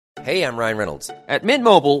Hey, I'm Ryan Reynolds. At Mint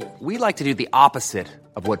Mobile, we like to do the opposite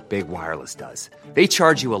of what Big Wireless does. They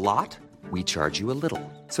charge you a lot, we charge you a little.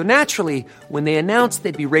 So naturally, when they announced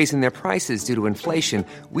they'd be raising their prices due to inflation,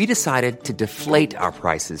 we decided to deflate our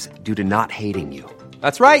prices due to not hating you.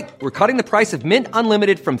 That's right. We're cutting the price of Mint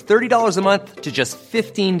Unlimited from $30 a month to just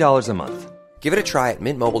 $15 a month. Give it a try at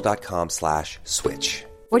mintmobile.com/switch.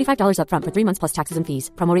 $45 up front for 3 months plus taxes and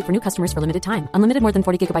fees. Promo rate for new customers for limited time. Unlimited more than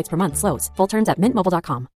 40 gigabytes per month. Slows full terms at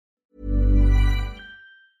mintmobile.com.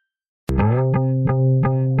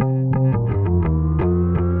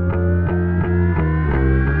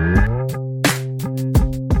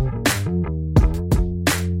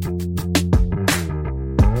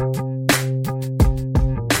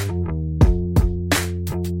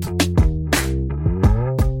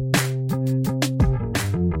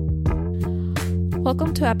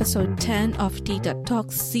 Welcome to episode 10 of Tita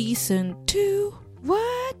Talks Season 2.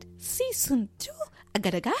 What? Season 2?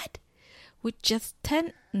 Agad-agad? With just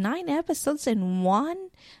 9 episodes and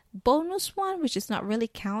one bonus one, which is not really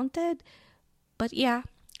counted. But yeah,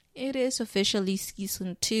 it is officially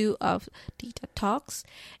Season 2 of Tita Talks.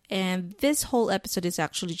 And this whole episode is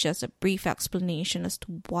actually just a brief explanation as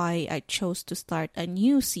to why I chose to start a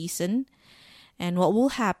new season and what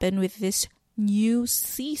will happen with this new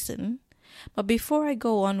season. But before I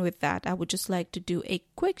go on with that, I would just like to do a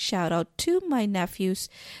quick shout out to my nephews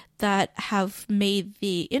that have made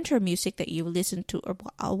the intro music that you listened to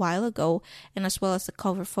a while ago, and as well as the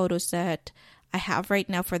cover photos that I have right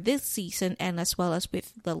now for this season, and as well as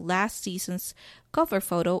with the last season's cover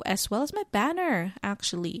photo, as well as my banner,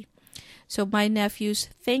 actually. So my nephews,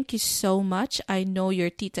 thank you so much. I know your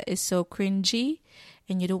tita is so cringy,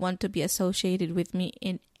 and you don't want to be associated with me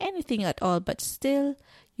in anything at all, but still,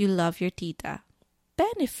 you love your tita.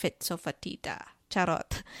 Benefits of a tita.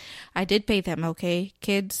 Charot. I did pay them, okay?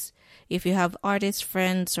 Kids, if you have artist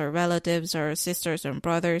friends or relatives or sisters or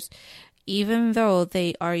brothers, even though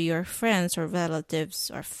they are your friends or relatives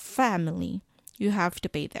or family, you have to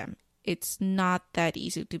pay them. It's not that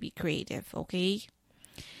easy to be creative, okay?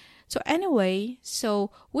 So anyway,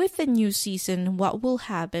 with the new season, what will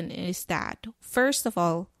happen is that, first of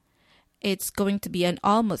all, it's going to be an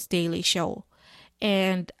almost daily show.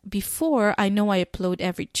 And before, I know I upload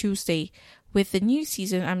every Tuesday. With the new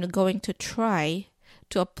season, I'm going to try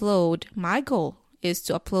to upload. My goal is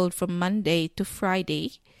to upload from Monday to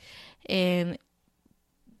Friday. And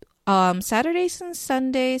Saturdays and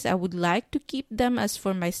Sundays, I would like to keep them as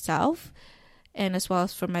for myself and as well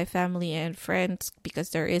as for my family and friends,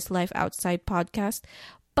 because there is Life Outside podcast.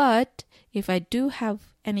 But if I do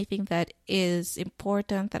have anything that is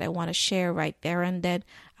important that I want to share right there and then,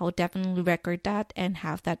 I will definitely record that and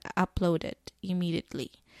have that uploaded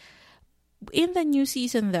immediately. In the new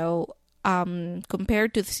season though,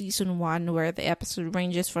 compared to season 1 where the episode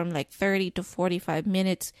ranges from like 30 to 45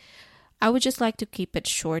 minutes, I would just like to keep it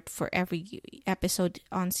short for every episode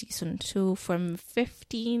on season 2 from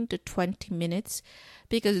 15 to 20 minutes,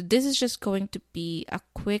 because this is just going to be a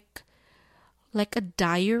quick, like a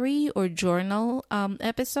diary or journal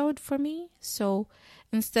episode for me. So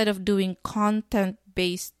instead of doing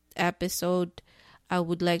content-based episode, I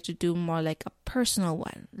would like to do more like a personal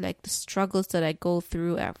one, like the struggles that I go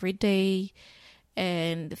through every day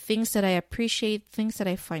and things that I appreciate, things that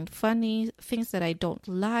I find funny, things that I don't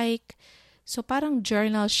like. So parang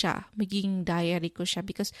journal siya, magiging diary ko siya,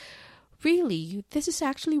 because really, this is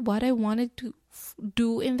actually what I wanted to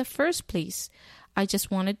do in the first place. I just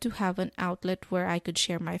wanted to have an outlet where I could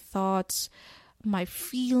share my thoughts, my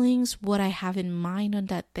feelings, what I have in mind on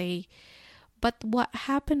that day. But what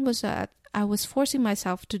happened was that I was forcing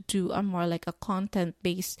myself to do a more like a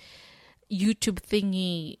content-based YouTube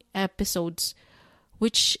thingy episodes,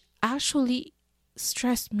 which actually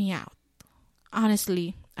stressed me out.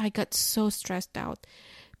 Honestly, I got so stressed out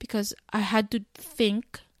because I had to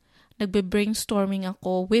think, nagbe-brainstorming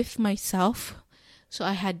ako with myself. So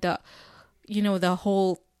I had the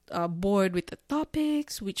whole board with the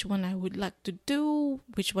topics, which one I would like to do,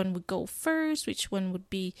 which one would go first, which one would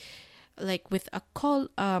be like with a call,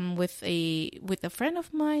 with a friend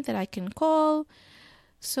of mine that I can call.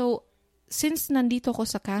 So since nandito ko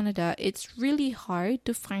sa Canada, it's really hard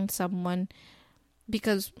to find someone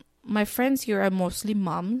because my friends here are mostly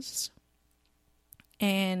moms,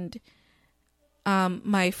 and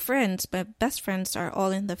my best friends are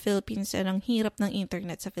all in the Philippines, and ang hirap ng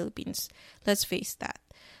internet sa Philippines. Let's face that.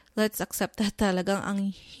 Let's accept that talagang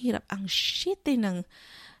ang hirap, ang shitty ng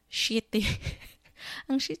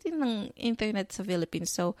internet sa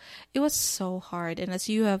Philippines. So it was so hard, and if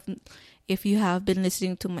you have been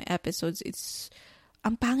listening to my episodes, it's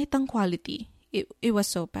ang pangit ang quality. It was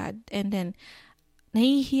so bad. And then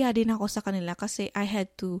nahihiya din ako sa kanila kasi I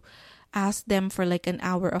had to ask them for like an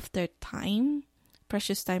hour of their time,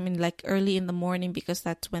 precious time in like early in the morning because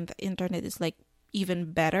that's when the internet is like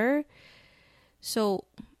even better. So,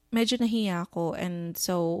 medyo nahiya ako, and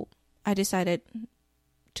so I decided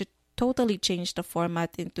to totally change the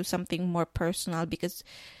format into something more personal because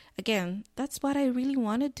again, that's what I really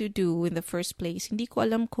wanted to do in the first place. Hindi ko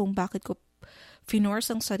alam kung bakit ko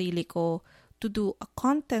finorce ang sarili ko to do a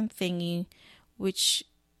content thingy, which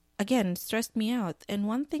again stressed me out. And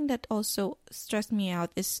one thing that also stressed me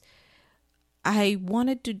out is I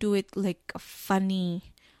wanted to do it like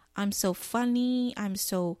funny. I'm so funny. I'm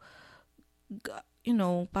so,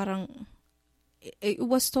 parang it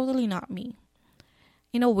was totally not me.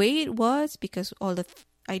 In a way it was because all the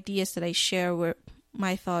ideas that I share were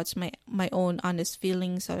my thoughts, my own honest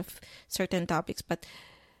feelings of certain topics. But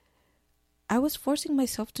I was forcing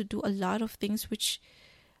myself to do a lot of things which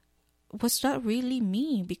was not really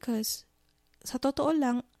me because sa totoo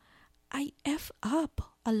lang, I F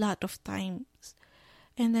up a lot of times.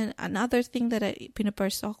 And then another thing that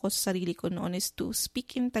pinaperso ko sa sarili ko noon is to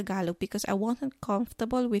speak in Tagalog because I wasn't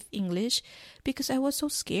comfortable with English because I was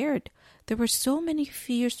so scared. There were so many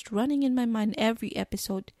fears running in my mind every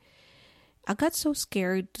episode. I got so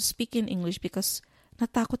scared to speak in English because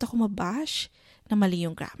natakot ako mabash, na mali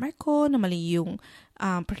yung grammar ko, na mali yung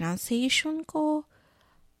pronunciation ko.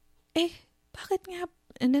 Bakit nga?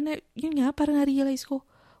 And then, yun nga, parang na-realize ko,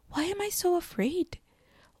 why am I so afraid?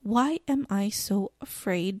 Why am I so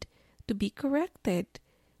afraid to be corrected?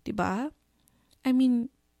 Diba? I mean,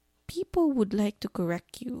 people would like to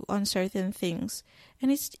correct you on certain things. And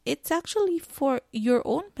it's actually for your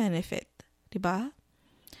own benefit. Diba?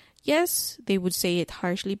 Yes, they would say it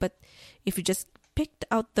harshly, but if you just picked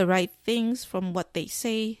out the right things from what they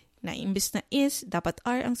say, na imbis na is, dapat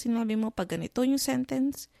are ang sinabi mo pag ganito yung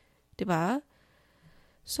sentence. Diba?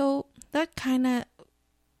 So, that kind of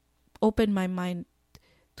opened my mind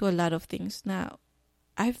to a lot of things. Now,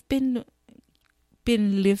 I've been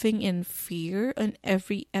living in fear on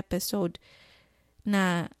every episode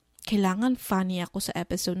na kailangan funny ako sa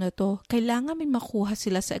episode na to. Kailangan may makuha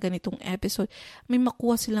sila sa ganitong episode. May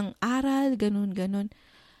makuha silang aral, ganun.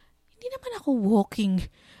 Hindi naman ako walking,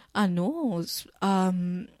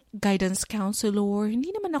 guidance counselor.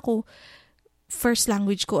 Hindi naman ako first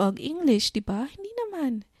language ko ang English, di ba? Hindi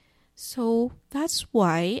naman. So, that's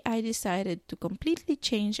why I decided to completely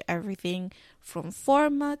change everything from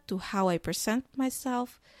format to how I present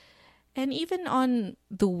myself and even on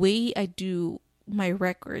the way I do my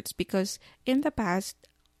records because in the past,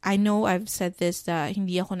 I know I've said this that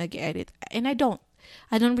hindi ako nag-edit and I don't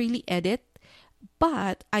really edit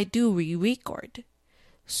but I do re-record.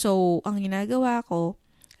 So, ang ginagawa ko,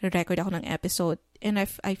 re-record ako ng episode and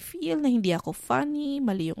if I feel na hindi ako funny,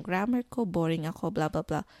 mali yung grammar ko, boring ako, blah, blah,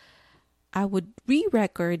 blah, I would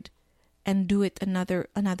re-record and do it another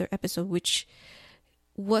episode, which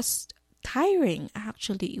was tiring.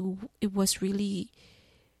 Actually, it was really,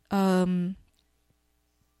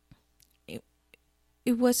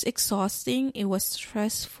 it was exhausting. It was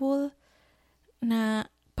stressful. Na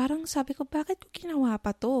parang sabi ko, bakit ko ginawa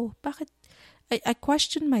pa to? Bakit? I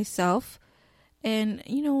questioned myself, and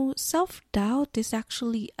self-doubt is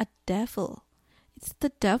actually a devil. It's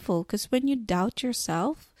the devil because when you doubt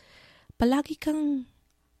yourself, palagi kang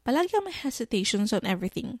may hesitations on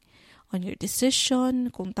everything. On your decision,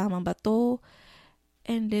 kung tama ba to.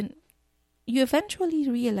 And then, you eventually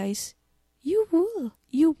realize, you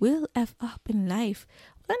will F up in life.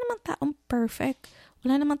 Wala namang taong perfect.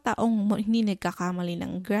 Wala namang taong hindi nagkakamali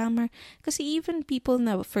ng grammar. Kasi even people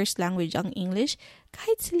na first language ang English,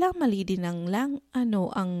 kahit sila mali din ang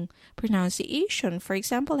pronunciation. For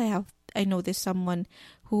example, I know there's someone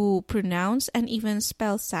who pronounce and even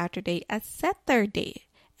spell Saturday as Saturday.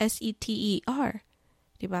 S-E-T-E-R.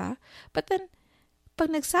 Diba? But then, pag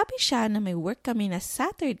nagsabi siya na may work kami na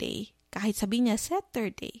Saturday, kahit sabi niya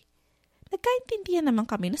Saturday, nagkaintindihan naman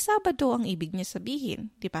kami na Sabado ang ibig niya sabihin.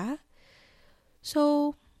 Diba?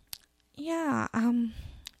 So, yeah,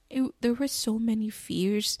 there were so many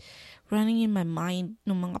fears running in my mind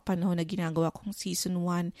nung mga panahon na ginagawa kong season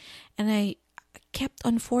 1. And I kept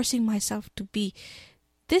on forcing myself to be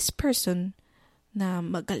this person na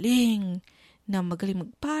magaling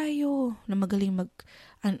magpayo, na magaling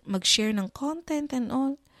mag-share ng content and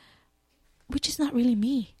all, which is not really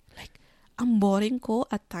me. Like, ang boring ko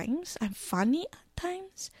at times, I'm funny at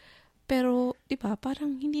times, pero, di ba,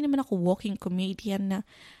 parang hindi naman ako walking comedian na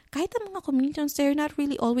kahit ang mga comedians, they're not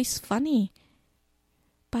really always funny.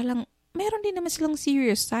 Parang, meron din naman silang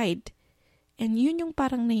serious side. And yun yung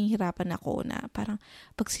parang nahihirapan ako na parang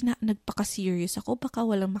pag nagpaka-serious ako, baka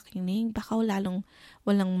walang makinig, baka walang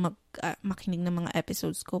makinig ng mga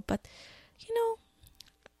episodes ko. But, you know,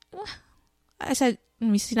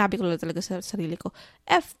 sinabi ko lang talaga sa sarili ko,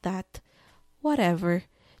 F that, whatever.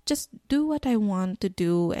 Just do what I want to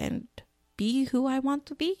do and be who I want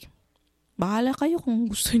to be. Bahala kayo kung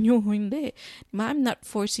gusto nyo o hindi. I'm not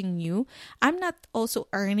forcing you. I'm not also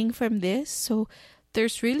earning from this, so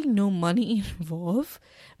there's really no money involved.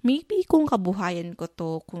 Maybe kung kabuhayan ko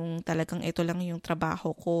to, kung talagang ito lang yung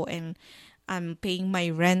trabaho ko and I'm paying my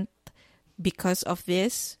rent because of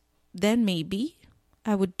this, then maybe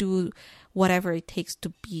I would do whatever it takes to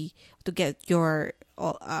get your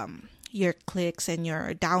clicks and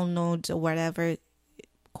your downloads or whatever,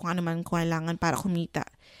 kung ano man kailangan para kumita.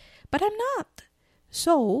 But I'm not.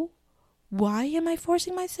 So, why am I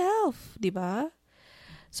forcing myself? Diba?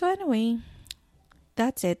 So anyway,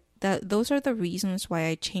 that's it. Those are the reasons why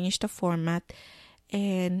I changed the format.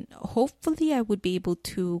 And hopefully I would be able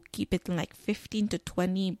to keep it in like 15 to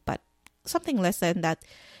 20, but something less than that.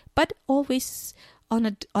 But always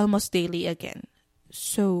on almost daily again.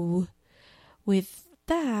 So with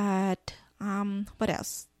that, what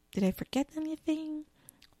else? Did I forget anything?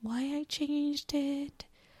 Why I changed it?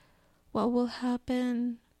 What will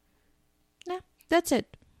happen? Nah, that's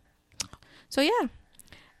it. So yeah.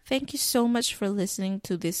 Thank you so much for listening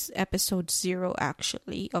to this episode 0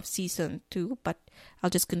 actually of season 2, but I'll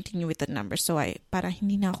just continue with the numbers so para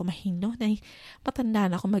hindi na ako mahilo,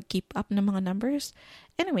 matanda na ako mag-keep up ng mga numbers.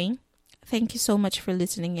 Anyway, thank you so much for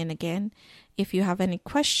listening in again. If you have any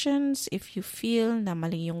questions, if you feel na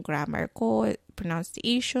mali yung grammar ko,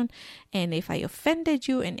 pronunciation, and if I offended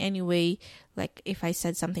you in any way, like if I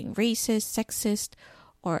said something racist, sexist,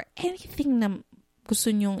 or anything na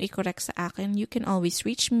gusto nyong i-correct sa akin, you can always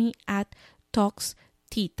reach me at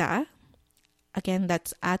TalksTita. Again,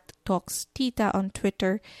 that's at TalksTita on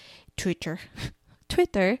Twitter.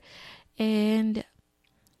 And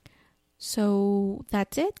so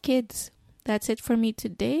that's it, kids. That's it for me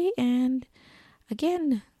today. And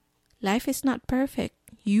again, life is not perfect.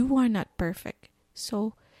 You are not perfect.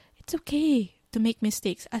 So it's okay to make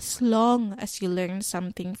mistakes as long as you learn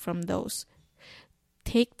something from those.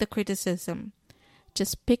 Take the criticism.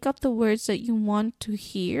 Just pick up the words that you want to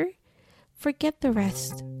hear. Forget the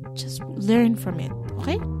rest. Just learn from it,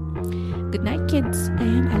 okay? Good night, kids,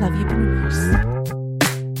 and I love you, boomers.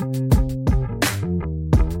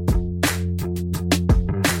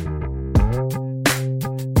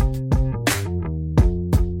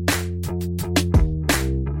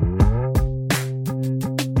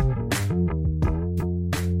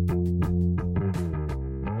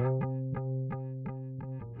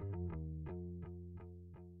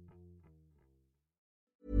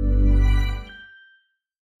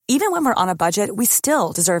 Even when we're on a budget, we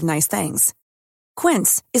still deserve nice things.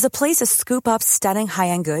 Quince is a place to scoop up stunning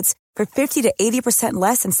high-end goods for 50 to 80%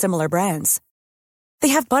 less than similar brands. They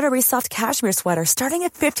have buttery soft cashmere sweaters starting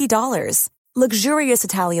at $50, luxurious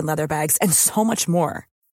Italian leather bags, and so much more.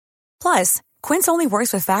 Plus, Quince only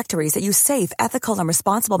works with factories that use safe, ethical, and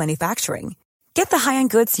responsible manufacturing. Get the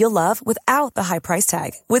high-end goods you'll love without the high price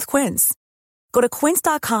tag with Quince. Go to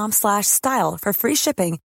quince.com/style for free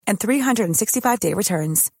shipping and 365-day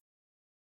returns.